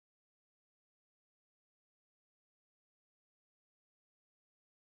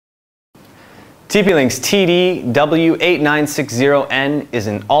TP-Link's TD-W8960N is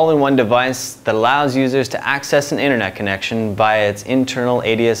an all-in-one device that allows users to access an internet connection via its internal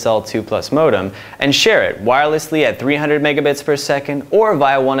ADSL2 modem and share it wirelessly at 300 megabits per second or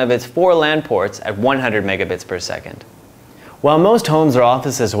via one of its 4 LAN ports at 100 megabits per second. While most homes or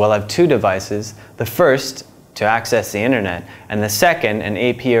offices will have 2 devices, the first to access the internet and the second, an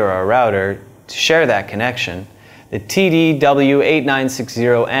AP or a router, to share that connection, the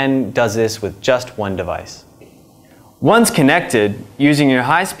TD-W8960N does this with just one device. Once connected, using your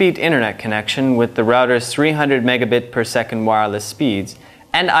high-speed internet connection with the router's 300 megabit per second wireless speeds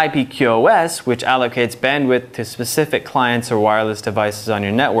and IPQoS, which allocates bandwidth to specific clients or wireless devices on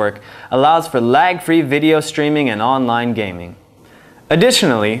your network, allows for lag-free video streaming and online gaming.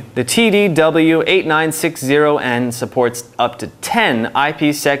 Additionally, the TD-W8960N supports up to 10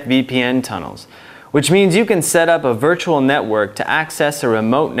 IPsec VPN tunnels, which means you can set up a virtual network to access a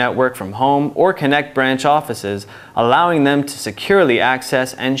remote network from home or connect branch offices, allowing them to securely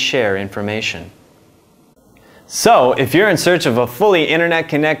access and share information. So, if you're in search of a fully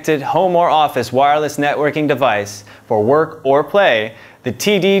internet-connected home or office wireless networking device for work or play, the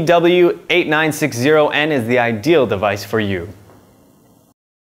TD-W8960N is the ideal device for you.